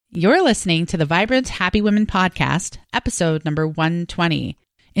You're listening to the Vibrant Happy Women podcast, episode number 120.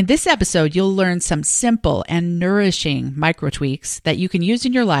 In this episode, you'll learn some simple and nourishing micro tweaks that you can use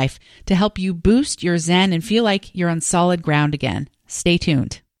in your life to help you boost your zen and feel like you're on solid ground again. Stay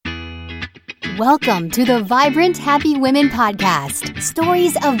tuned. Welcome to the Vibrant Happy Women podcast.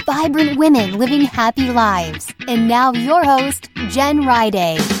 Stories of vibrant women living happy lives. And now your host, Jen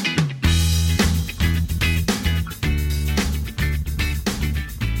Riday.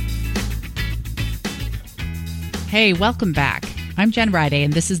 Hey, welcome back. I'm Jen Riday,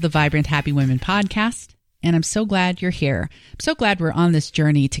 and this is the Vibrant Happy Women podcast, and I'm so glad you're here. I'm so glad we're on this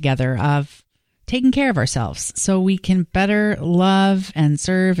journey together of taking care of ourselves so we can better love and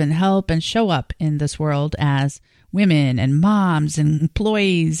serve and help and show up in this world as women and moms and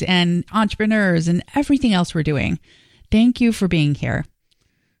employees and entrepreneurs and everything else we're doing. Thank you for being here.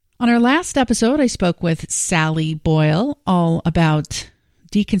 On our last episode, I spoke with Sally Boyle all about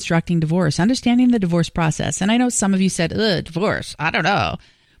deconstructing divorce, understanding the divorce process. And I know some of you said, divorce, I don't know.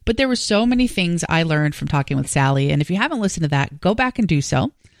 But there were so many things I learned from talking with Sally. And if you haven't listened to that, go back and do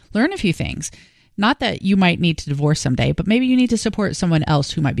so. Learn a few things. Not that you might need to divorce someday, but maybe you need to support someone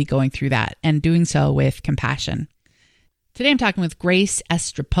else who might be going through that and doing so with compassion. Today I'm talking with Grace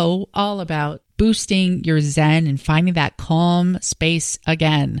Estrepo all about boosting your zen and finding that calm space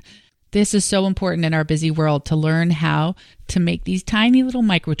again. This is so important in our busy world to learn how to make these tiny little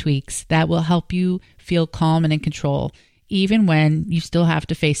micro tweaks that will help you feel calm and in control, even when you still have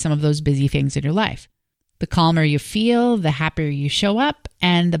to face some of those busy things in your life. The calmer you feel, the happier you show up,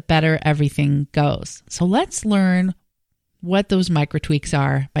 and the better everything goes. So let's learn what those micro tweaks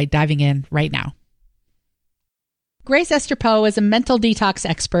are by diving in right now. Grace Estrepo is a mental detox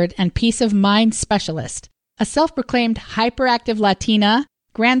expert and peace of mind specialist, a self-proclaimed hyperactive Latina,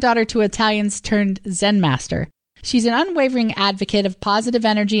 granddaughter to Italians turned Zen master. She's an unwavering advocate of positive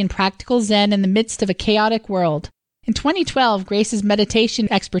energy and practical Zen in the midst of a chaotic world. In 2012, Grace's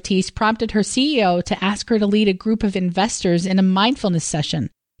meditation expertise prompted her CEO to ask her to lead a group of investors in a mindfulness session.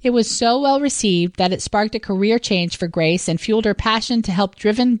 It was so well received that it sparked a career change for Grace and fueled her passion to help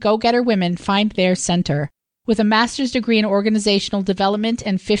driven go-getter women find their center. With a master's degree in organizational development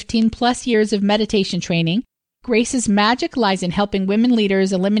and 15-plus years of meditation training, Grace's magic lies in helping women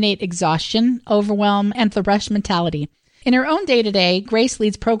leaders eliminate exhaustion, overwhelm, and the rush mentality. In her own day-to-day, Grace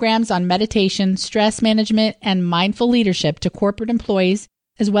leads programs on meditation, stress management, and mindful leadership to corporate employees,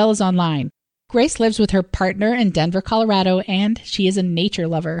 as well as online. Grace lives with her partner in Denver, Colorado, and she is a nature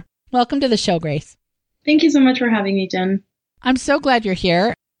lover. Welcome to the show, Grace. Thank you so much for having me, Jen. I'm so glad you're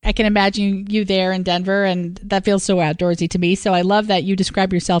here. I can imagine you there in Denver, and that feels so outdoorsy to me. So I love that you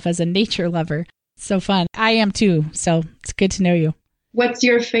describe yourself as a nature lover. So fun. I am too, so it's good to know you. What's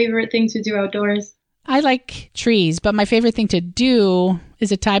your favorite thing to do outdoors? I like trees, but my favorite thing to do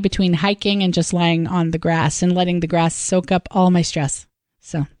is a tie between hiking and just lying on the grass and letting the grass soak up all my stress.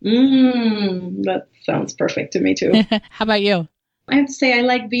 So, that sounds perfect to me too. How about you? I have to say I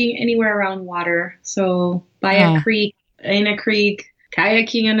like being anywhere around water. So by a creek, in a creek,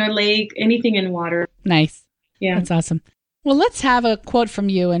 kayaking in a lake, anything in water. Nice. Yeah. That's awesome. Well, let's have a quote from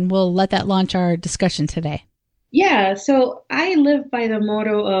you and we'll let that launch our discussion today. Yeah. So I live by the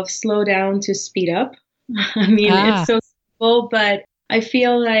motto of slow down to speed up. I mean, it's so simple, but I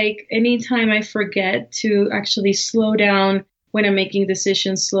feel like anytime I forget to actually slow down when I'm making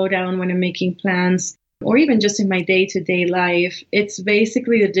decisions, slow down when I'm making plans, or even just in my day-to-day life, it's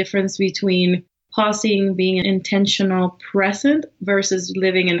basically the difference between pausing, being intentional, present versus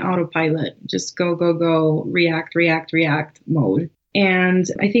living in autopilot, just go, go, go, react, react, react mode. And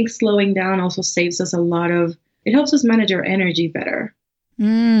I think slowing down also saves us it helps us manage our energy better.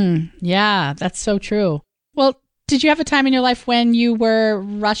 Yeah, that's so true. Well, did you have a time in your life when you were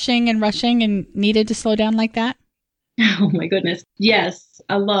rushing and needed to slow down like that? Oh my goodness. Yes,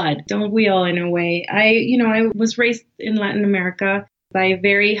 a lot. Don't we all in a way? I was raised in Latin America by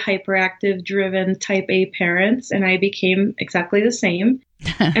very hyperactive, driven type A parents, and I became exactly the same.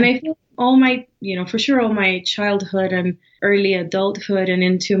 And I feel all my childhood and early adulthood and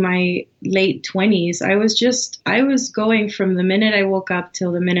into my late 20s, I was going from the minute I woke up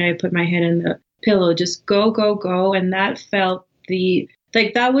till the minute I put my head in the pillow, just go, go, go. And that felt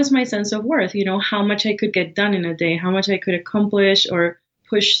that was my sense of worth, how much I could get done in a day, how much I could accomplish or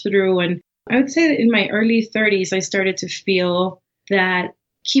push through. And I would say that in my early 30s, I started to feel that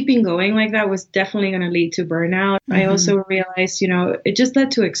keeping going like that was definitely going to lead to burnout. Mm-hmm. I also realized, it just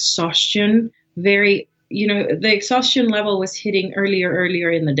led to exhaustion. The exhaustion level was hitting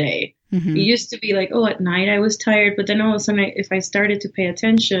earlier in the day. Mm-hmm. It used to be like, at night I was tired. But then all of a sudden, if I started to pay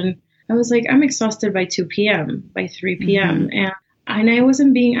attention, I was like, I'm exhausted by 2 p.m., by 3 p.m. Mm-hmm. And and I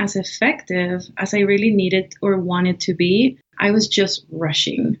wasn't being as effective as I really needed or wanted to be. I was just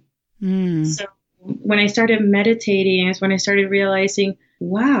rushing. So when I started meditating is when I started realizing,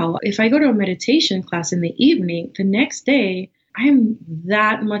 wow, if I go to a meditation class in the evening, the next day, I am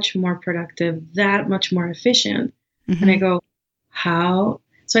that much more productive, that much more efficient. And I go, how?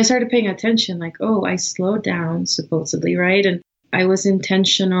 So I started paying attention, like, oh, I slowed down, supposedly, right? And I was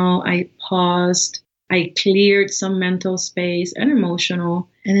intentional. I paused. I cleared some mental space and emotional.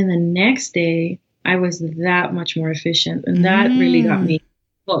 And then the next day, I was that much more efficient. And that really got me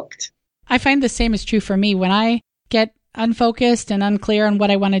hooked. I find the same is true for me. When I get unfocused and unclear on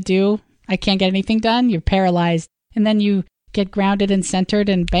what I want to do, I can't get anything done. You're paralyzed. And then you get grounded and centered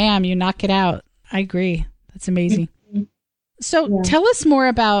and bam, you knock it out. I agree. That's amazing. So tell us more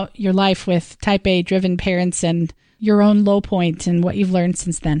about your life with type A driven parents and your own low point and what you've learned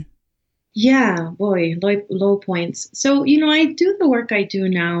since then. Yeah, boy, low points. So, I do the work I do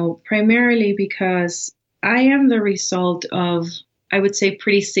now primarily because I am the result of, I would say,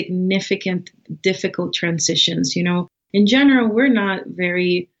 pretty significant, difficult transitions. In general, we're not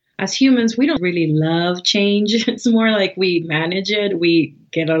as humans, we don't really love change. It's more like we manage it. We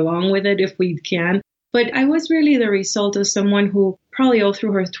get along with it if we can. But I was really the result of someone who probably all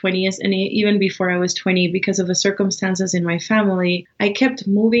through her 20s and even before I was 20, because of the circumstances in my family, I kept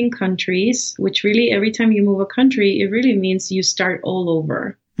moving countries, which really every time you move a country, it really means you start all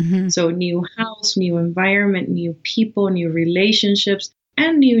over. So new house, new environment, new people, new relationships,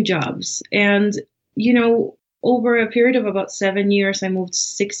 and new jobs. And, over a period of about 7 years, I moved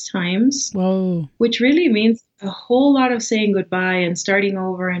 6 times. Whoa. Which really means a whole lot of saying goodbye and starting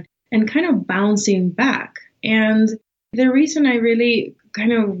over and kind of bouncing back. And the reason I really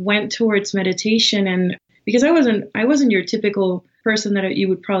kind of went towards meditation, and because I wasn't your typical person that you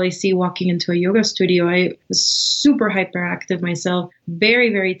would probably see walking into a yoga studio. I was super hyperactive myself,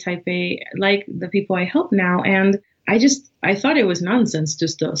 very, very type A, like the people I help now. And I thought it was nonsense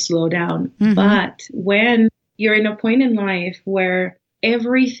just to slow down. But when you're in a point in life where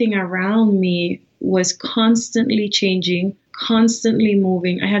everything around me was constantly changing, constantly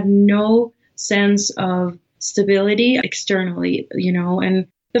moving, I had no sense of stability externally, and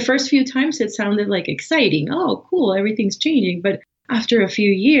the first few times it sounded like exciting. Oh, cool, everything's changing. But after a few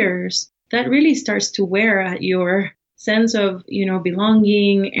years, that really starts to wear at your sense of,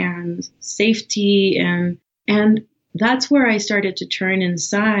 belonging and safety. And that's where I started to turn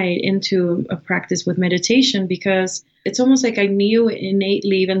inside into a practice with meditation, because it's almost like I knew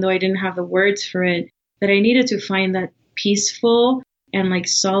innately, even though I didn't have the words for it, that I needed to find that peaceful and like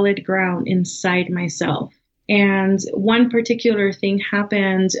solid ground inside myself. And one particular thing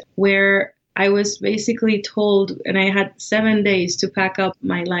happened where I was basically told, and I had 7 days to pack up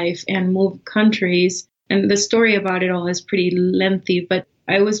my life and move countries. And the story about it all is pretty lengthy, but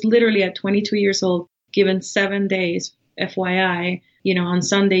I was literally at 22 years old, given 7 days, FYI, on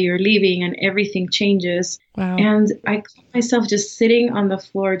Sunday you're leaving and everything changes. Wow. And I caught myself just sitting on the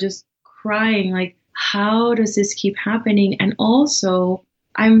floor, just crying, like, how does this keep happening? And also,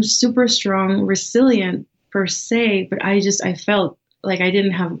 I'm super strong, resilient per se, but I felt like I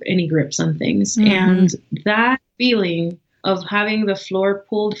didn't have any grips on things. And that feeling of having the floor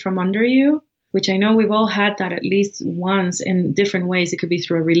pulled from under you, which I know we've all had that at least once in different ways. It could be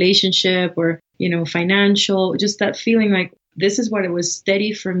through a relationship or, financial, just that feeling like this is what it was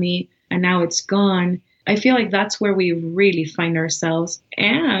steady for me and now it's gone. I feel like that's where we really find ourselves.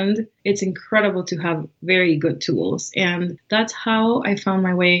 And it's incredible to have very good tools. And that's how I found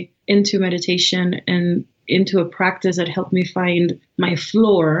my way into meditation and into a practice that helped me find my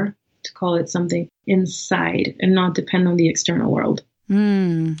floor, to call it something, inside and not depend on the external world.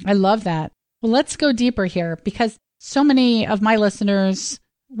 I love that. Well, let's go deeper here, because so many of my listeners,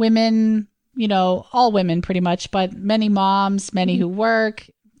 women, all women pretty much, but many moms, many who work.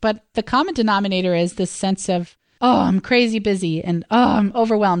 But the common denominator is this sense of, oh, I'm crazy busy and oh, I'm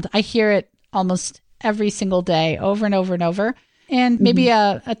overwhelmed. I hear it almost every single day over and over and over. And maybe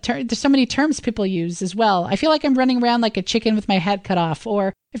there's so many terms people use as well. I feel like I'm running around like a chicken with my head cut off,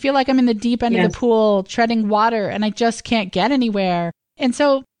 or I feel like I'm in the deep end of the pool treading water and I just can't get anywhere. And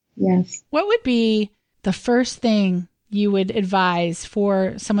so what would be the first thing you would advise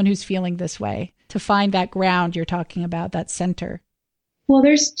for someone who's feeling this way to find that ground you're talking about, that center? Well,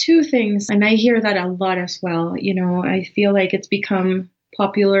 there's 2 things, and I hear that a lot as well. I feel like it's become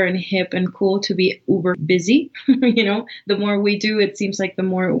popular and hip and cool to be uber busy. The more we do, it seems like the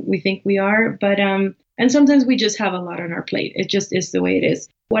more we think we are. But and sometimes we just have a lot on our plate. It just is the way it is.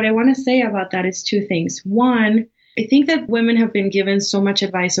 What I want to say about that is 2 things. One, I think that women have been given so much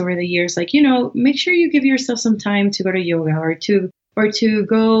advice over the years, like, make sure you give yourself some time to go to yoga or to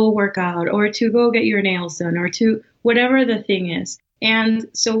go work out or to go get your nails done or to whatever the thing is. And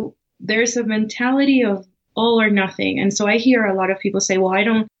so there's a mentality of all or nothing. And so I hear a lot of people say, well, I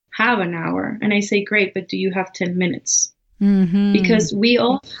don't have an hour. And I say, great, but do you have 10 minutes? Mm-hmm. Because we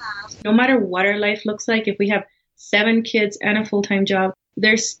all have, no matter what our life looks like, if we have 7 kids and a full-time job,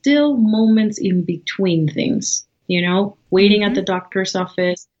 there's still moments in between things, waiting at the doctor's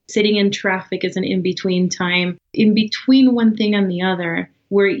office, sitting in traffic is an in-between time. In between one thing and the other,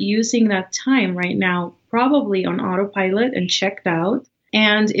 we're using that time right now probably on autopilot and checked out.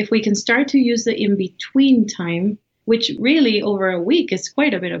 And if we can start to use the in-between time, which really over a week is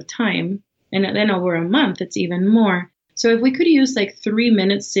quite a bit of time, and then over a month, it's even more. So if we could use like 3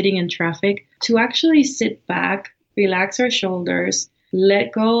 minutes sitting in traffic to actually sit back, relax our shoulders,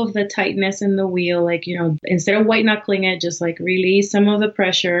 let go of the tightness in the wheel, like, instead of white knuckling it, just like release some of the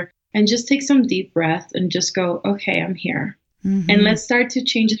pressure and just take some deep breath and just go, okay, I'm here. Mm-hmm. And let's start to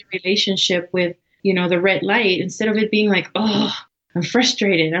change the relationship with, the red light, instead of it being like, oh, I'm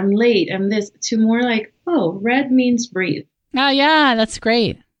frustrated, I'm late, I'm this, to more like, oh, red means breathe. Oh, yeah, that's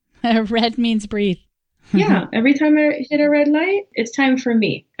great. Red means breathe. Yeah, every time I hit a red light, it's time for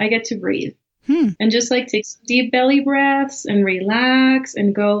me. I get to breathe. And just like take some deep belly breaths and relax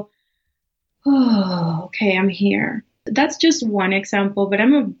and go, oh, okay, I'm here. That's just one example, but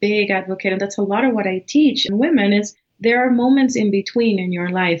I'm a big advocate, and that's a lot of what I teach women is there are moments in between in your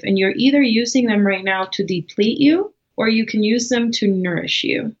life, and you're either using them right now to deplete you, or you can use them to nourish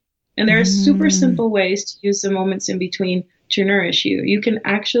you. And there are super simple ways to use the moments in between to nourish you. You can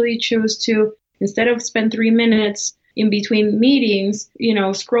actually choose to, instead of spend 3 minutes in between meetings,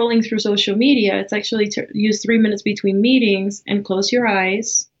 scrolling through social media, it's actually to use 3 minutes between meetings and close your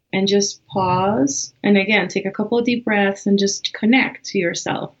eyes and just pause. And again, take a couple of deep breaths and just connect to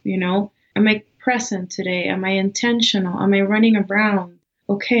yourself. Am I present today? Am I intentional? Am I running around?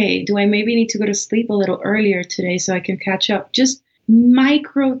 Okay, do I maybe need to go to sleep a little earlier today so I can catch up? Just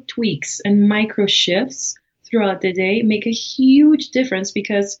micro tweaks and micro shifts throughout the day make a huge difference,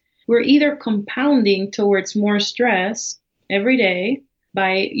 because we're either compounding towards more stress every day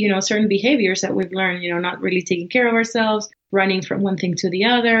by, certain behaviors that we've learned, not really taking care of ourselves, running from one thing to the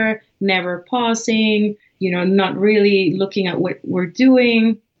other, never pausing, not really looking at what we're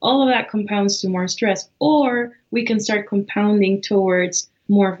doing. All of that compounds to more stress. Or we can start compounding towards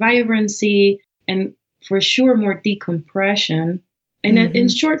more vibrancy and for sure more decompression and in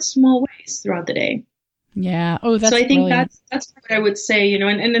short, small ways throughout the day. Yeah. Oh, that's so I think brilliant. that's what I would say,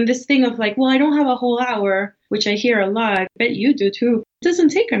 and then this thing of like, well, I don't have a whole hour, which I hear a lot. I bet you do too. It doesn't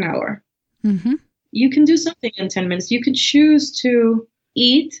take an hour. Mm-hmm. You can do something in 10 minutes. You could choose to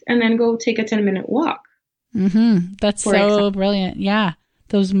eat and then go take a 10-minute walk. Mm-hmm. That's so example. Brilliant. Yeah.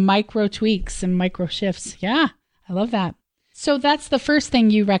 Those micro tweaks and micro shifts. Yeah. I love that. So that's the first thing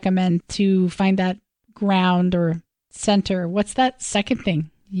you recommend to find that ground or center. What's that second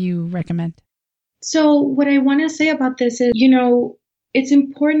thing you recommend? So what I want to say about this is, it's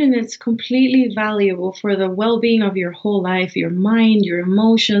important and it's completely valuable for the well-being of your whole life, your mind, your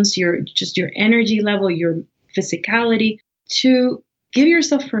emotions, your energy level, your physicality, to give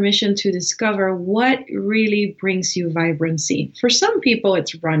yourself permission to discover what really brings you vibrancy. For some people,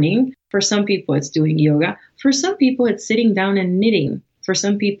 it's running. For some people, it's doing yoga. For some people, it's sitting down and knitting. For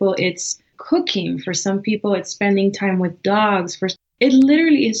some people, it's cooking. For some people, it's spending time with dogs. It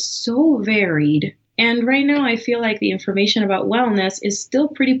literally is so varied. And right now, I feel like the information about wellness is still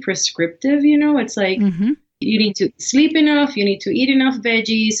pretty prescriptive. It's like you need to sleep enough, you need to eat enough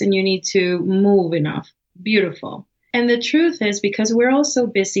veggies, and you need to move enough. Beautiful. And the truth is, because we're all so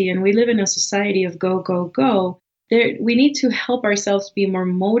busy and we live in a society of go, go, go, we need to help ourselves be more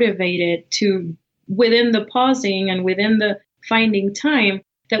motivated to, within the pausing and within the finding time,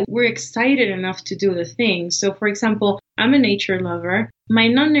 that we're excited enough to do the thing. So, for example, I'm a nature lover. My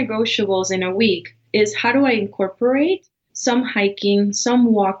non-negotiables in a week is how do I incorporate some hiking, some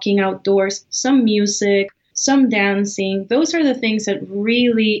walking outdoors, some music, some dancing. Those are the things that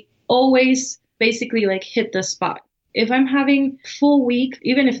really always basically like hit the spot. If I'm having full week,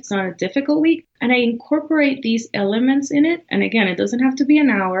 even if it's not a difficult week, and I incorporate these elements in it, and again, it doesn't have to be an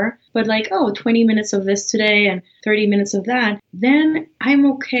hour, but 20 minutes of this today and 30 minutes of that, then I'm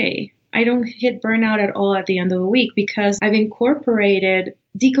okay. I don't hit burnout at all at the end of the week because I've incorporated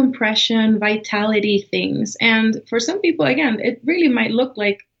decompression, vitality things. And for some people, again, it really might look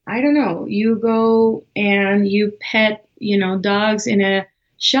like, I don't know, you go and you pet, dogs in a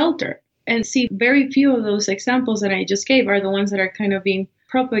shelter. And see, very few of those examples that I just gave are the ones that are kind of being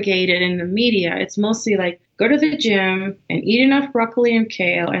propagated in the media. It's mostly like go to the gym and eat enough broccoli and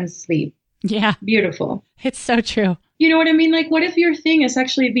kale and sleep. Yeah. Beautiful. It's so true. You know what I mean? Like, what if your thing is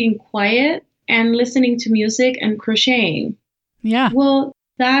actually being quiet and listening to music and crocheting? Yeah. Well,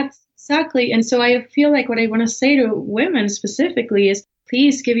 that's exactly. And so I feel like what I want to say to women specifically is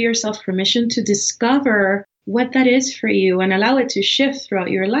please give yourself permission to discover what that is for you and allow it to shift throughout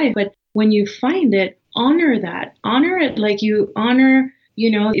your life. But when you find it, honor that. Honor it like you honor,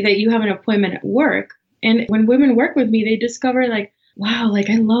 that you have an appointment at work. And when women work with me, they discover like, wow, like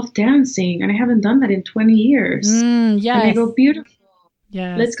I love dancing and I haven't done that in 20 years. Yes. And I go, beautiful.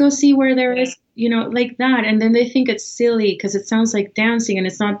 Yes. Let's go see where there is, like that. And then they think it's silly because it sounds like dancing and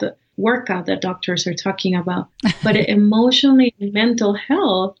it's not the workout that doctors are talking about. But emotionally, mental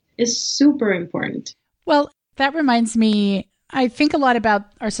health is super important. Well, that reminds me, I think a lot about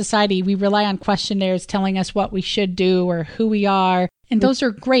our society. We rely on questionnaires telling us what we should do or who we are. And those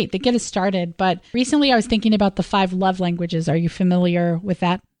are great. They get us started. But recently I was thinking about the 5 love languages. Are you familiar with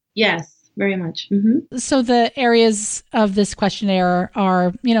that? Yes, very much. Mm-hmm. So the areas of this questionnaire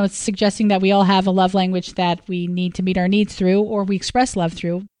are, it's suggesting that we all have a love language that we need to meet our needs through or we express love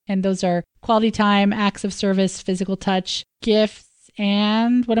through. And those are quality time, acts of service, physical touch, gifts,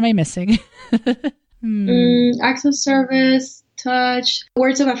 and what am I missing? Acts of service, touch,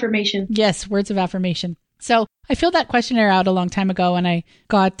 words of affirmation. Yes, words of affirmation. So I filled that questionnaire out a long time ago and I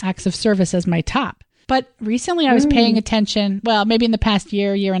got acts of service as my top. But recently I was paying attention, well, maybe in the past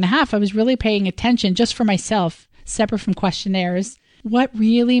year and a half, I was really paying attention just for myself, separate from questionnaires. What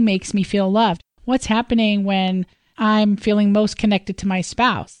really makes me feel loved? What's happening when I'm feeling most connected to my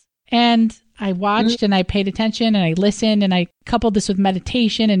spouse? And I watched and I paid attention and I listened and I coupled this with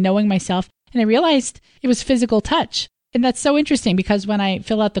meditation and knowing myself. And I realized it was physical touch. And that's so interesting because when I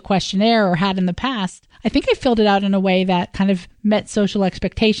fill out the questionnaire or had in the past, I think I filled it out in a way that kind of met social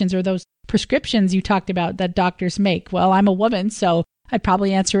expectations or those prescriptions you talked about that doctors make. Well, I'm a woman, so I'd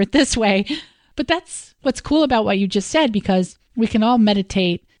probably answer it this way. But that's what's cool about what you just said, because we can all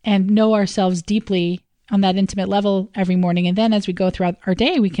meditate and know ourselves deeply on that intimate level every morning. And then as we go throughout our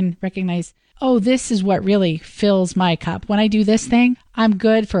day, we can recognize, oh, this is what really fills my cup. When I do this thing, I'm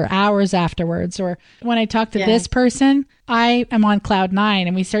good for hours afterwards. Or when I talk to this person, I am on cloud 9,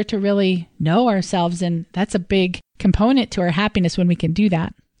 and we start to really know ourselves. And that's a big component to our happiness when we can do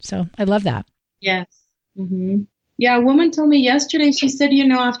that. So I love that. Yes. Mm-hmm. Yeah. A woman told me yesterday, she said,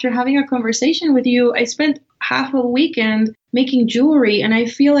 after having a conversation with you, I spent half a weekend making jewelry and I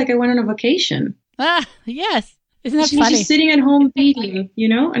feel like I went on a vacation. Ah, yes. Isn't that she was funny? just sitting at home beading,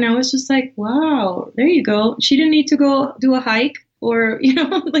 and I was just like, wow, there you go. She didn't need to go do a hike or,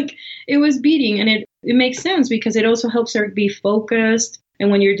 like it was beading. And it makes sense because it also helps her be focused. And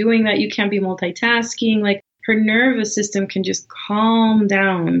when you're doing that, you can't be multitasking. Like her nervous system can just calm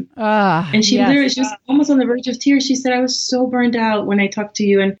down. And she literally was just almost on the verge of tears. She said, I was so burned out when I talked to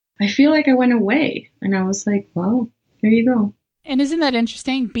you and I feel like I went away. And I was like, wow, there you go. And isn't that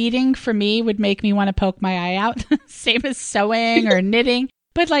interesting? Beading for me would make me want to poke my eye out. Same as sewing or knitting.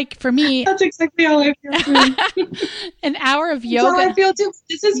 But like for me, that's exactly how I feel too. An hour of yoga. That's how I feel too.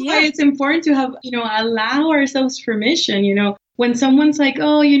 This is why it's important to have, allow ourselves permission. When someone's like,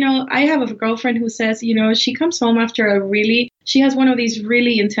 oh, I have a girlfriend who says, she comes home after she has one of these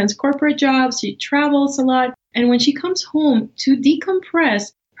really intense corporate jobs. She travels a lot. And when she comes home to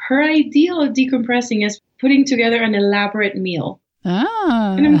decompress, her ideal of decompressing is putting together an elaborate meal.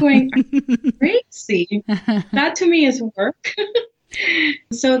 And I'm going, crazy. That to me is work.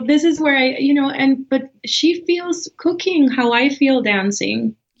 So this is where but she feels cooking how I feel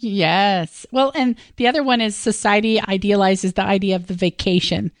dancing. Yes. Well, and the other one is society idealizes the idea of the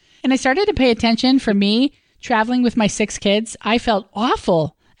vacation. And I started to pay attention. For me, traveling with my 6 kids, I felt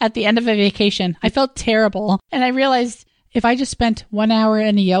awful at the end of a vacation. I felt terrible. And I realized if I just spent 1 hour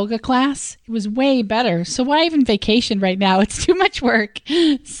in a yoga class, it was way better. So why even vacation right now? It's too much work.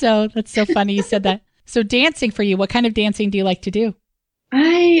 So that's so funny you said that. So dancing for you, what kind of dancing do you like to do?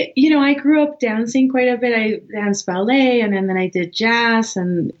 I grew up dancing quite a bit. I danced ballet and then I did jazz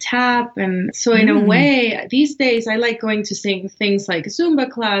and tap. And so in a way, these days I like going to sing things like Zumba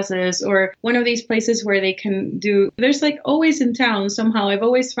classes or one of these places where they can there's like always in town somehow. I've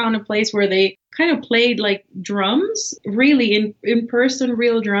always found a place where they kind of played like drums, really in person,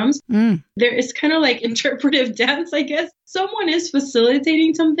 real drums. There is kind of like interpretive dance, I guess. Someone is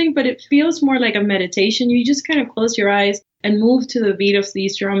facilitating something, but it feels more like a meditation. You just kind of close your eyes and move to the beat of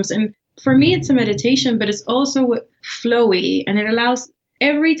these drums. And for me, it's a meditation, but it's also flowy. And it allows,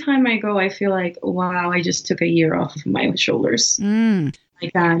 every time I go, I feel like, wow, I just took a year off of my shoulders.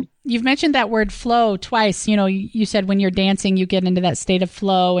 Like that. You've mentioned that word flow twice. You said when you're dancing, you get into that state of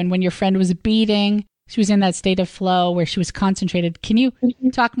flow. And when your friend was beading, she was in that state of flow where she was concentrated. Can you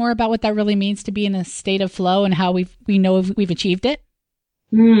talk more about what that really means to be in a state of flow and how we know if we've achieved it?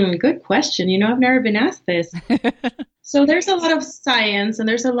 Good question. I've never been asked this. So there's a lot of science and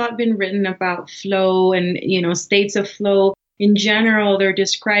there's a lot been written about flow and, states of flow. In general, they're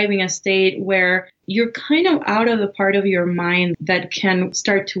describing a state where you're kind of out of the part of your mind that can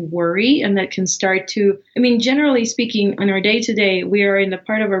start to worry and that can start to, generally speaking, on our day to day, we are in the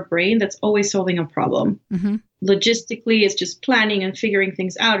part of our brain that's always solving a problem. Mm-hmm. Logistically, it's just planning and figuring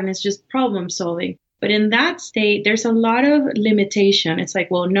things out and it's just problem solving. But in that state, there's a lot of limitation. It's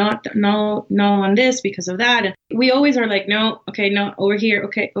like, well, no on this because of that. And we always are like, no, okay, no, over here.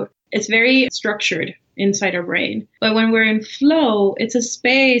 Okay. It's very structured inside our brain. But when we're in flow, it's a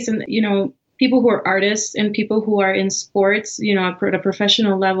space and, people who are artists and people who are in sports, at a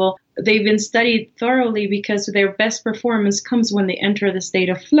professional level, they've been studied thoroughly because their best performance comes when they enter the state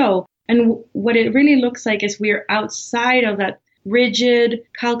of flow. And what it really looks like is we're outside of that rigid,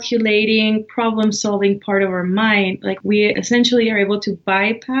 calculating, problem-solving part of our mind. Like we essentially are able to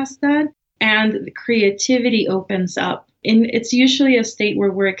bypass that and the creativity opens up. And it's usually a state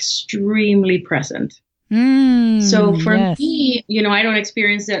where we're extremely present. So for me, I don't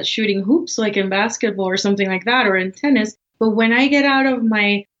experience that shooting hoops like in basketball or something like that or in tennis. But when I get out of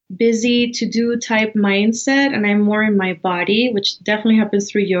my busy to-do type mindset and I'm more in my body, which definitely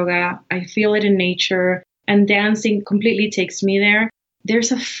happens through yoga, I feel it in nature, and dancing completely takes me there.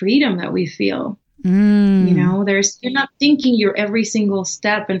 There's a freedom that we feel. You're not thinking your every single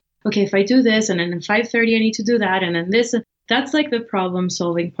step and, okay, if I do this and then at 5:30 I need to do that and then this, that's like the problem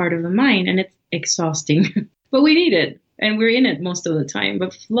solving part of the mind and it's exhausting, but we need it and we're in it most of the time.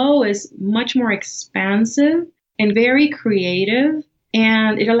 But flow is much more expansive and very creative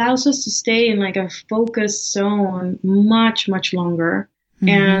and it allows us to stay in like a focused zone much, much longer. Mm-hmm.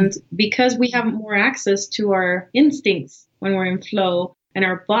 And because we have more access to our instincts when we're in flow and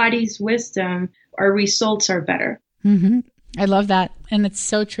our body's wisdom, our results are better. Mm-hmm. I love that. And it's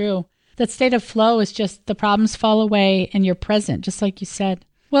so true. That state of flow is just the problems fall away and you're present, just like you said.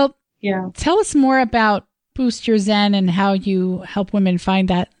 Well, tell us more about Boost Your Zen and how you help women find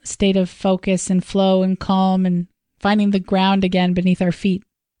that state of focus and flow and calm and finding the ground again beneath our feet.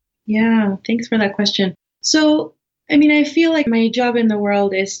 Yeah, thanks for that question. So, I feel like my job in the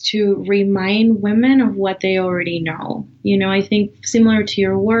world is to remind women of what they already know. I think similar to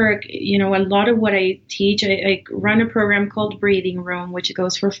your work, a lot of what I teach, I run a program called Breathing Room, which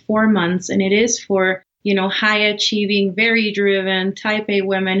goes for 4 months. And it is for, high achieving, very driven type A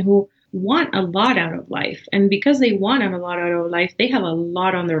women who want a lot out of life. And because they want a lot out of life, they have a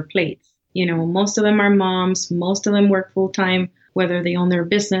lot on their plates. Most of them are moms. Most of them work full time, whether they own their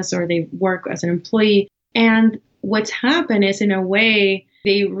business or they work as an employee. And what's happened is, in a way,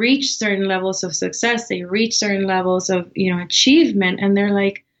 they reach certain levels of success. They reach certain levels of, achievement. And they're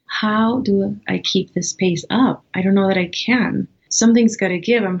like, how do I keep this pace up? I don't know that I can. Something's got to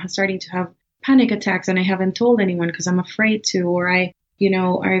give. I'm starting to have panic attacks and I haven't told anyone because I'm afraid to, or I'm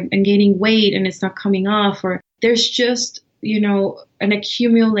gaining weight and it's not coming off, or there's just, an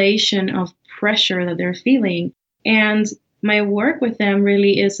accumulation of pressure that they're feeling. And my work with them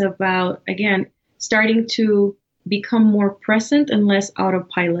really is about, again, starting to become more present and less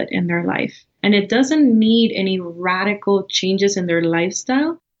autopilot in their life. And it doesn't need any radical changes in their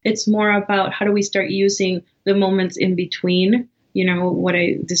lifestyle. It's more about how do we start using the moments in between. What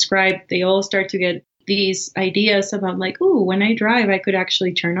I described, they all start to get these ideas about like, oh, when I drive, I could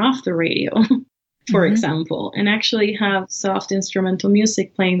actually turn off the radio, for example, and actually have soft instrumental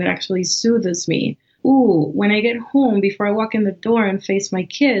music playing that actually soothes me. Ooh, when I get home, before I walk in the door and face my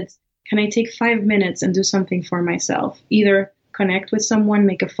kids, can I take 5 minutes and do something for myself? Either connect with someone,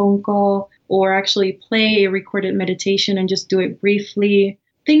 make a phone call, or actually play a recorded meditation and just do it briefly,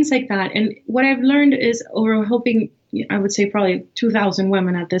 things like that. And what I've learned is, over helping, I would say probably 2,000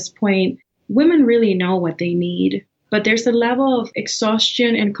 women at this point, women really know what they need. But there's a level of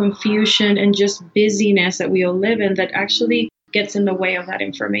exhaustion and confusion and just busyness that we all live in that actually gets in the way of that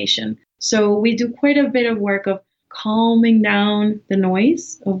information. So we do quite a bit of work of calming down the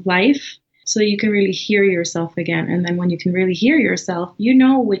noise of life so that you can really hear yourself again. And then when you can really hear yourself,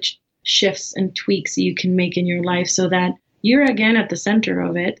 which shifts and tweaks you can make in your life so that you're again at the center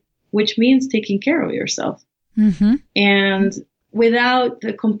of it, which means taking care of yourself. Mm-hmm. And without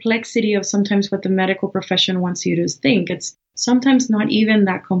the complexity of sometimes what the medical profession wants you to think, it's sometimes not even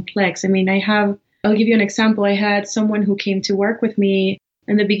that complex. I'll give you an example. I had someone who came to work with me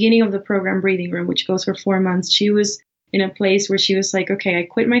in the beginning of the program Breathing Room, which goes for 4 months. She was in a place where she was like, okay, I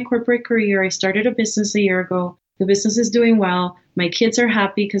quit my corporate career. I started a business a year ago. The business is doing well. My kids are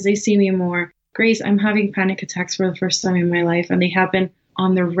happy because they see me more. Grace, I'm having panic attacks for the first time in my life, and they happen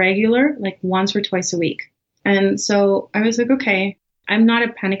on the regular, like once or twice a week. And so I was like, okay, I'm not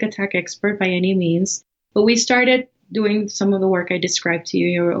a panic attack expert by any means, but we started doing some of the work I described to you.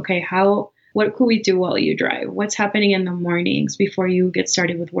 You're okay, what could we do while you drive? What's happening in the mornings before you get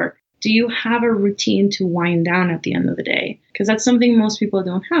started with work? Do you have a routine to wind down at the end of the day? Because that's something most people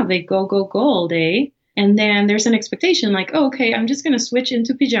don't have. They go all day. And then there's an expectation like, oh, okay, I'm just going to switch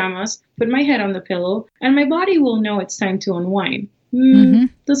into pajamas, put my head on the pillow, and my body will know it's time to unwind.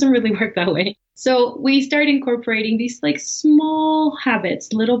 Doesn't really work that way. So we started incorporating these like small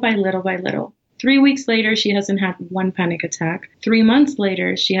habits, little by little by little. 3 weeks later, she hasn't had one panic attack. 3 months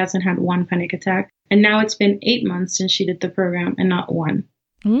later, she hasn't had one panic attack. And now it's been 8 months since she did the program and not one.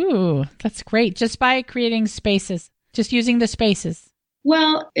 Ooh, that's great. Just by creating spaces, just using the spaces.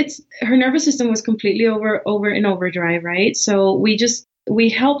 Well, her nervous system was completely over in overdrive, right? So we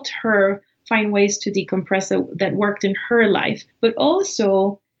helped her find ways to decompress that worked in her life. But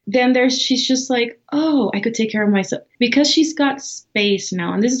also, then she's just like, oh, I could take care of myself because she's got space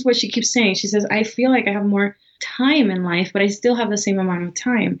now. And this is what she keeps saying. She says, I feel like I have more time in life, but I still have the same amount of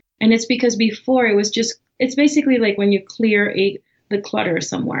time. And it's because before it's basically like when you clear the clutter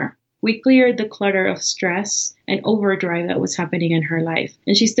somewhere. We cleared the clutter of stress and overdrive that was happening in her life.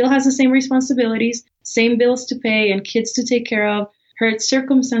 And she still has the same responsibilities, same bills to pay and kids to take care of. Her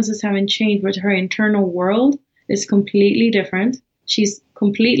circumstances haven't changed, but her internal world is completely different. She's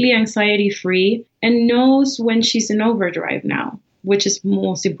completely anxiety free and knows when she's in overdrive now, which is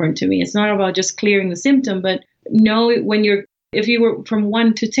most important to me. It's not about just clearing the symptom, but know if you were from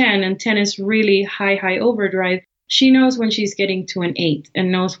 1 to 10 and 10 is really high overdrive, she knows when she's getting to an 8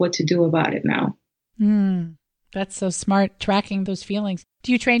 and knows what to do about it now. That's so smart, tracking those feelings.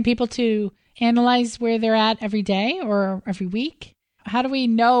 Do you train people to analyze where they're at every day or every week? How do we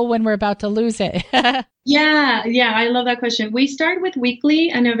know when we're about to lose it? Yeah, I love that question. We start with weekly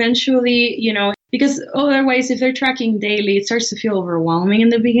and eventually, because otherwise if they're tracking daily, it starts to feel overwhelming in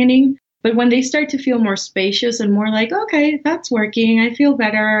the beginning. But when they start to feel more spacious and more like, okay, that's working, I feel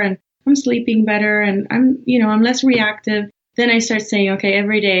better and I'm sleeping better and I'm less reactive. Then I start saying, okay,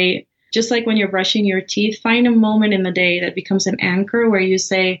 every day, just like when you're brushing your teeth, find a moment in the day that becomes an anchor where you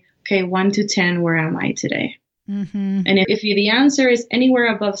say, okay, 1 to 10, where am I today? And if the answer is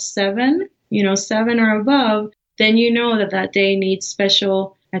anywhere above 7, 7 or above, then you know that day needs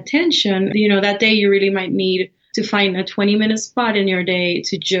special attention. That day you really might need to find a 20-minute spot in your day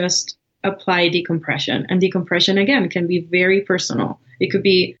to just apply decompression. And decompression, again, can be very personal. It could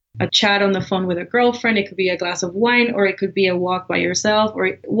be a chat on the phone with a girlfriend, it could be a glass of wine, or it could be a walk by yourself,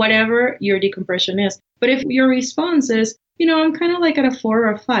 or whatever your decompression is. But if your response is, I'm kind of like at a 4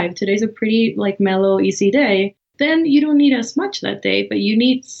 or a 5, today's a pretty like mellow, easy day, then you don't need as much that day, but you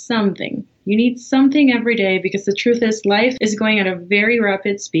need something. You need something every day because the truth is life is going at a very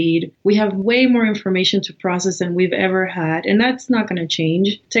rapid speed. We have way more information to process than we've ever had, and that's not going to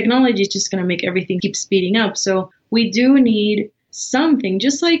change. Technology is just going to make everything keep speeding up. So we do need something,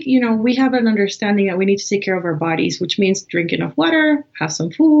 just like, we have an understanding that we need to take care of our bodies, which means drink enough water, have some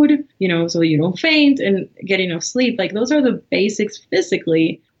food, so you don't faint and get enough sleep. Like those are the basics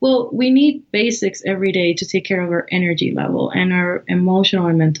physically. Well, we need basics every day to take care of our energy level and our emotional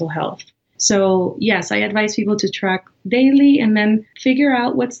and mental health. So yes, I advise people to track daily and then figure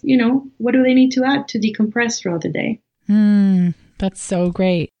out what do they need to add to decompress throughout the day. That's so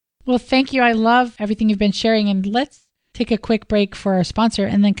great. Well, thank you. I love everything you've been sharing. And let's take a quick break for our sponsor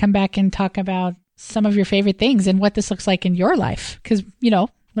and then come back and talk about some of your favorite things and what this looks like in your life. Because,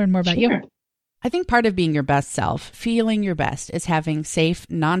 learn more about you. I think part of being your best self, feeling your best, is having safe,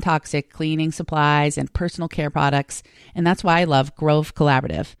 non-toxic cleaning supplies and personal care products. And that's why I love Grove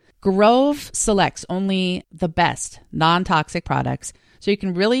Collaborative. Grove selects only the best non-toxic products so you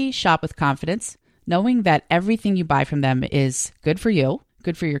can really shop with confidence, knowing that everything you buy from them is good for you,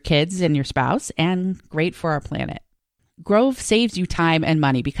 good for your kids and your spouse, and great for our planet. Grove saves you time and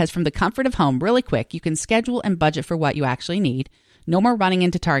money because from the comfort of home, really quick, you can schedule and budget for what you actually need. No more running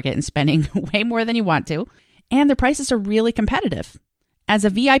into Target and spending way more than you want to. And the prices are really competitive. As a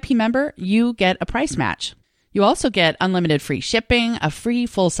VIP member, you get a price match. You also get unlimited free shipping, a free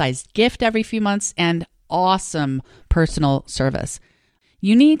full-sized gift every few months, and awesome personal service.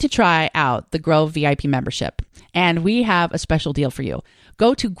 You need to try out the Grove VIP membership, and we have a special deal for you.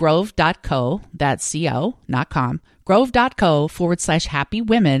 Go to grove.co, that's co, not com, grove.co/happy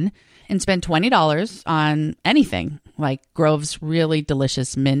women and spend $20 on anything like Grove's really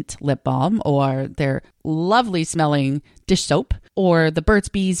delicious mint lip balm or their lovely smelling dish soap or the Burt's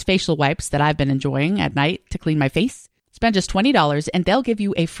Bees facial wipes that I've been enjoying at night to clean my face. Spend just $20 and they'll give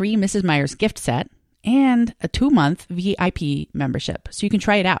you a free Mrs. Meyer's gift set and a 2-month VIP membership so you can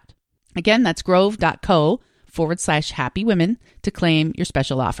try it out. Again, that's grove.co/happy women to claim your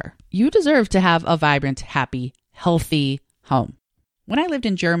special offer. You deserve to have a vibrant, happy, healthy home. When I lived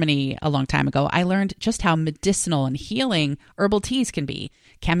in Germany a long time ago, I learned just how medicinal and healing herbal teas can be.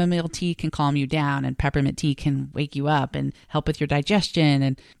 Chamomile tea can calm you down, and peppermint tea can wake you up and help with your digestion.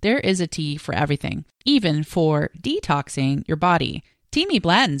 And there is a tea for everything, even for detoxing your body. Teamy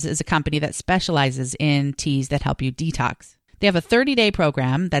Blends is a company that specializes in teas that help you detox. They have a 30-day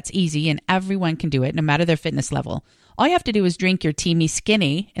program that's easy and everyone can do it no matter their fitness level. All you have to do is drink your Teamy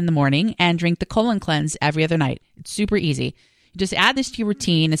Skinny in the morning and drink the colon cleanse every other night. It's super easy. You just add this to your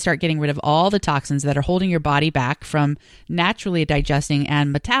routine and start getting rid of all the toxins that are holding your body back from naturally digesting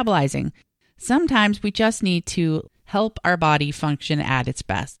and metabolizing. Sometimes we just need to help our body function at its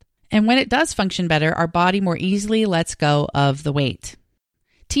best. And when it does function better, our body more easily lets go of the weight.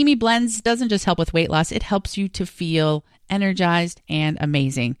 Teamy Blends doesn't just help with weight loss, it helps you to feel energized and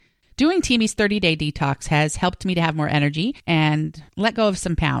amazing. Doing Teamy's 30-day detox has helped me to have more energy and let go of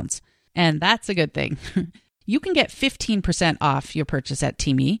some pounds. And that's a good thing. You can get 15% off your purchase at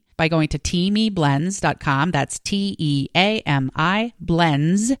Teamy by going to teamyblends.com. That's TEAMI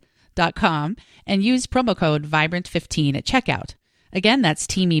blends.com and use promo code Vibrant15 at checkout. Again, that's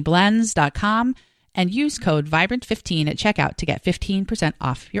teamyblends.com and use code Vibrant15 at checkout to get 15%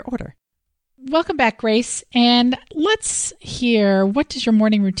 off your order. Welcome back, Grace. And let's hear, what does your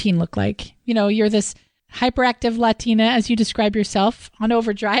morning routine look like? You know, you're this hyperactive Latina, as you describe yourself, on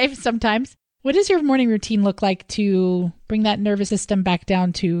overdrive sometimes. What does your morning routine look like to bring that nervous system back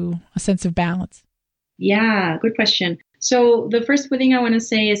down to a sense of balance? Yeah, good question. So the first thing I want to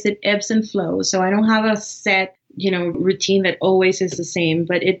say is it ebbs and flows. So I don't have a set, routine that always is the same,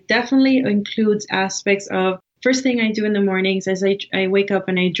 but it definitely includes aspects of first thing I do in the mornings is I wake up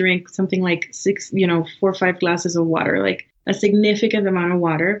and I drink something like 4 or 5 glasses of water, like a significant amount of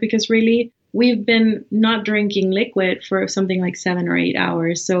water, because really we've been not drinking liquid for something like 7 or 8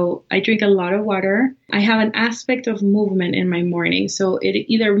 hours. So I drink a lot of water. I have an aspect of movement in my morning. So it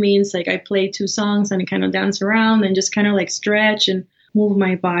either means like I play 2 songs and I kind of dance around and just kind of like stretch and move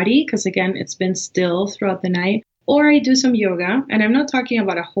my body, because again, it's been still throughout the night. Or I do some yoga, and I'm not talking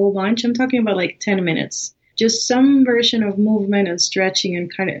about a whole bunch. I'm talking about like 10 minutes, just some version of movement and stretching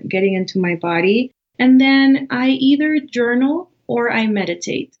and kind of getting into my body. And then I either journal or I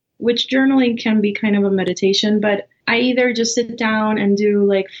meditate, which journaling can be kind of a meditation, but I either just sit down and do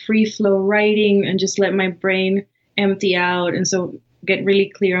like free flow writing and just let my brain empty out. And so get really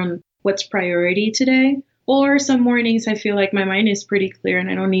clear on what's priority today. Or some mornings I feel like my mind is pretty clear and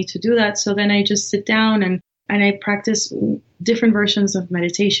I don't need to do that. So then I just sit down and I practice different versions of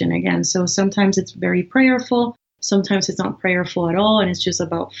meditation again. So sometimes it's very prayerful. Sometimes it's not prayerful at all. And it's just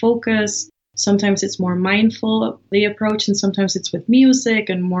about focus. Sometimes it's more mindful, the approach, and sometimes it's with music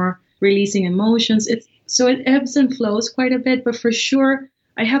and more releasing emotions. So it ebbs and flows quite a bit, but for sure,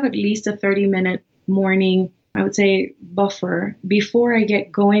 I have at least a 30-minute morning, I would say, buffer before I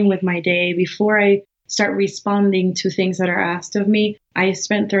get going with my day, before I start responding to things that are asked of me. I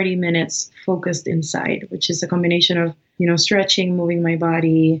spent 30 minutes focused inside, which is a combination of, stretching, moving my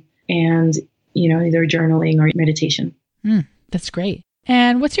body, and, either journaling or meditation. That's great.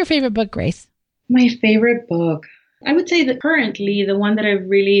 And what's your favorite book, Grace? My favorite book, I would say that currently the one that I've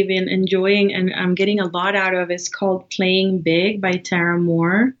really been enjoying and I'm getting a lot out of is called Playing Big by Tara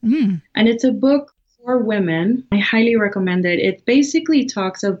Moore. And it's a book for women. I highly recommend it. It basically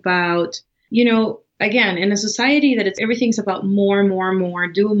talks about, again, in a society that everything's about more,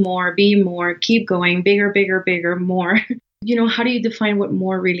 do more, be more, keep going, bigger, more. How do you define what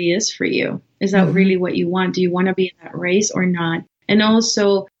more really is for you? Is that really what you want? Do you want to be in that race or not? And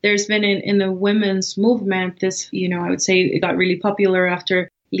also, there's been in the women's movement, this, I would say it got really popular after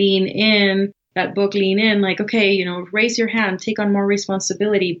Lean In, that book Lean In, like, okay, raise your hand, take on more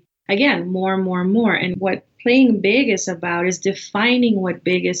responsibility. Again, more. And what Playing Big is about is defining what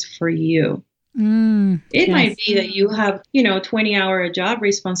big is for you. It might be that you have, 20-hour job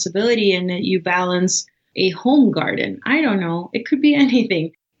responsibility and that you balance a home garden. I don't know. It could be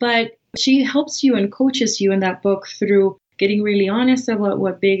anything. But she helps you and coaches you in that book through getting really honest about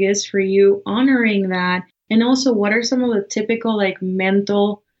what big is for you, honoring that, and also what are some of the typical like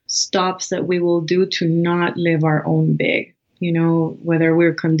mental stops that we will do to not live our own big, whether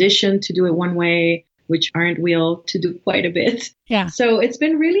we're conditioned to do it one way, which aren't we all to do quite a bit. Yeah. So it's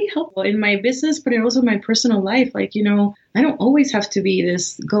been really helpful in my business, but also my personal life. Like, I don't always have to be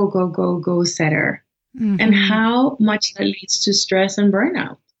this go setter. And how much that leads to stress and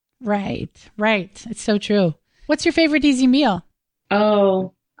burnout. Right. It's so true. What's your favorite easy meal?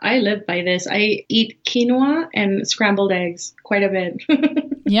 Oh, I live by this. I eat quinoa and scrambled eggs quite a bit.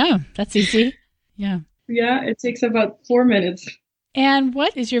 Yeah, that's easy. Yeah. Yeah, it takes about 4 minutes. And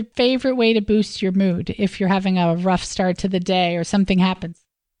what is your favorite way to boost your mood if you're having a rough start to the day or something happens?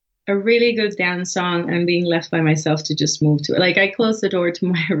 A really good dance song and being left by myself to just move to it. Like I close the door to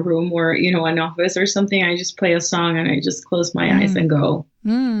my room or, an office or something. I just play a song and I just close my eyes and go.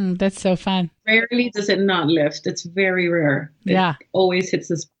 That's so fun. Rarely does it not lift. It's very rare. Yeah. It always hits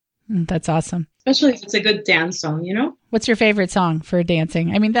the spot. That's awesome. Especially if it's a good dance song, What's your favorite song for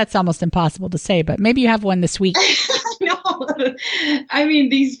dancing? I mean, that's almost impossible to say, but maybe you have one this week. No, I mean,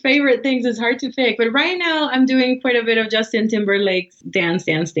 these favorite things is hard to pick. But right now, I'm doing quite a bit of Justin Timberlake's Dance,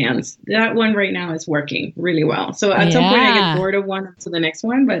 Dance, Dance. That one right now is working really well. So at some point, I get bored of one to the next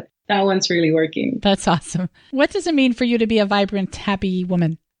one, but that one's really working. That's awesome. What does it mean for you to be a vibrant, happy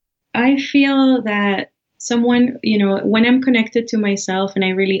woman? I feel that someone, when I'm connected to myself and I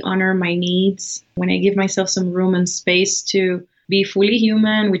really honor my needs, when I give myself some room and space to be fully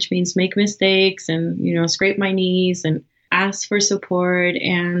human, which means make mistakes and, scrape my knees and ask for support.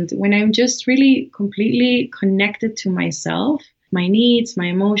 And when I'm just really completely connected to myself, my needs, my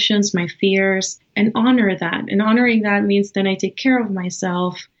emotions, my fears, and honor that. And honoring that means then I take care of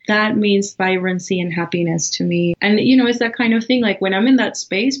myself. That means vibrancy and happiness to me. And, it's that kind of thing. Like when I'm in that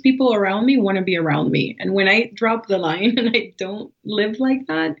space, people around me want to be around me. And when I drop the line and I don't live like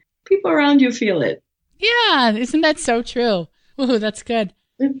that, people around you feel it. Yeah. Isn't that so true? Ooh, that's good.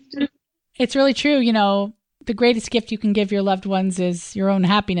 It's really true. The greatest gift you can give your loved ones is your own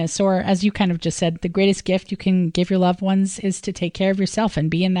happiness. Or as you kind of just said, the greatest gift you can give your loved ones is to take care of yourself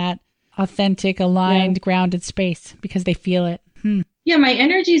and be in that authentic, aligned, grounded space because they feel it. Yeah, my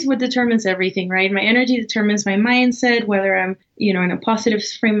energy is what determines everything, right? My energy determines my mindset, whether I'm, in a positive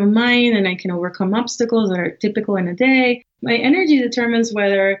frame of mind and I can overcome obstacles that are typical in a day. My energy determines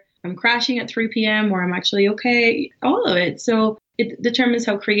whether I'm crashing at 3 p.m. or I'm actually okay, all of it. So it determines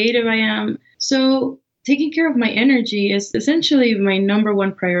how creative I am. So taking care of my energy is essentially my number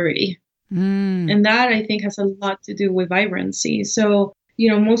one priority. And that I think has a lot to do with vibrancy. So,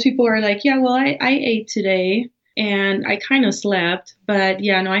 most people are like, yeah, well, I ate today and I kind of slept, but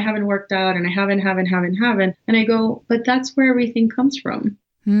I haven't worked out and I haven't. And I go, but that's where everything comes from.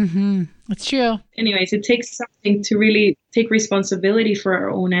 It's true. Anyways, it takes something to really take responsibility for our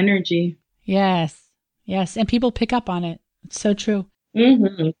own energy. Yes. And people pick up on it. It's so true.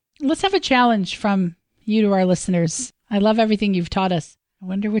 Let's have a challenge from you to our listeners. I love everything you've taught us. I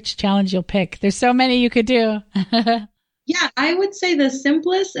wonder which challenge you'll pick. There's so many you could do. Yeah, I would say the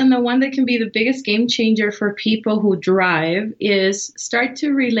simplest and the one that can be the biggest game changer for people who drive is start to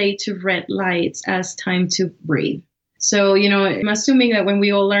relate to red lights as time to breathe. So, I'm assuming that when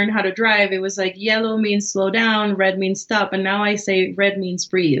we all learned how to drive, it was like yellow means slow down, red means stop. And now I say red means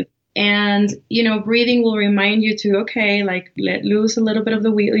breathe. And, breathing will remind you to, okay, like let loose a little bit of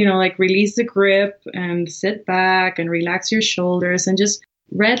the wheel, like release the grip and sit back and relax your shoulders and just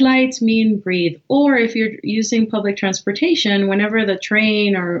red lights mean breathe. Or if you're using public transportation, whenever the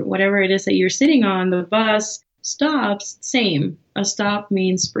train or whatever it is that you're sitting on, the bus stops, same. A stop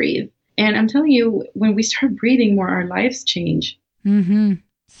means breathe. And I'm telling you, when we start breathing more, our lives change.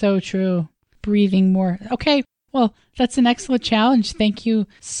 So true. Breathing more. Okay. Well, that's an excellent challenge. Thank you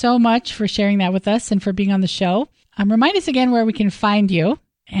so much for sharing that with us and for being on the show. Remind us again where we can find you,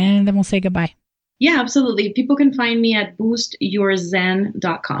 and then we'll say goodbye. Yeah, absolutely. People can find me at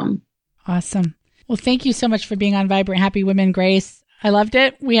boostyourzen.com. Awesome. Well, thank you so much for being on Vibrant Happy Women, Grace. I loved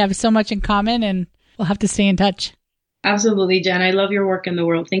it. We have so much in common, and we'll have to stay in touch. Absolutely, Jen. I love your work in the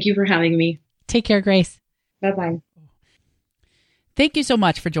world. Thank you for having me. Take care, Grace. Bye-bye. Thank you so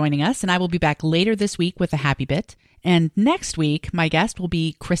much for joining us, and I will be back later this week with a happy bit. And next week, my guest will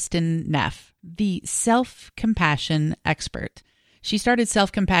be Kristen Neff, the self-compassion expert. She started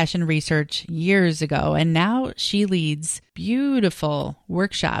self-compassion research years ago, and now she leads beautiful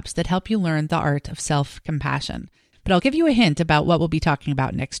workshops that help you learn the art of self-compassion. But I'll give you a hint about what we'll be talking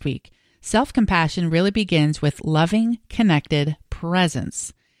about next week. Self-compassion really begins with loving, connected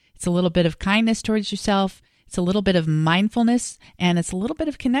presence. It's a little bit of kindness towards yourself, it's a little bit of mindfulness, and it's a little bit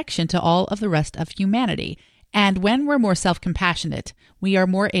of connection to all of the rest of humanity. And when we're more self-compassionate, we are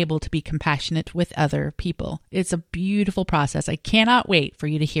more able to be compassionate with other people. It's a beautiful process. I cannot wait for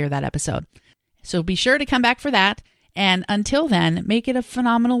you to hear that episode. So be sure to come back for that. And until then, make it a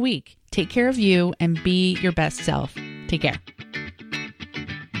phenomenal week. Take care of you and be your best self. Take care.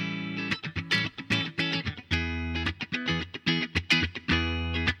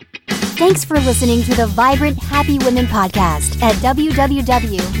 Thanks for listening to the Vibrant Happy Women podcast at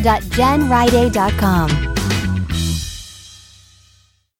www.jenriday.com.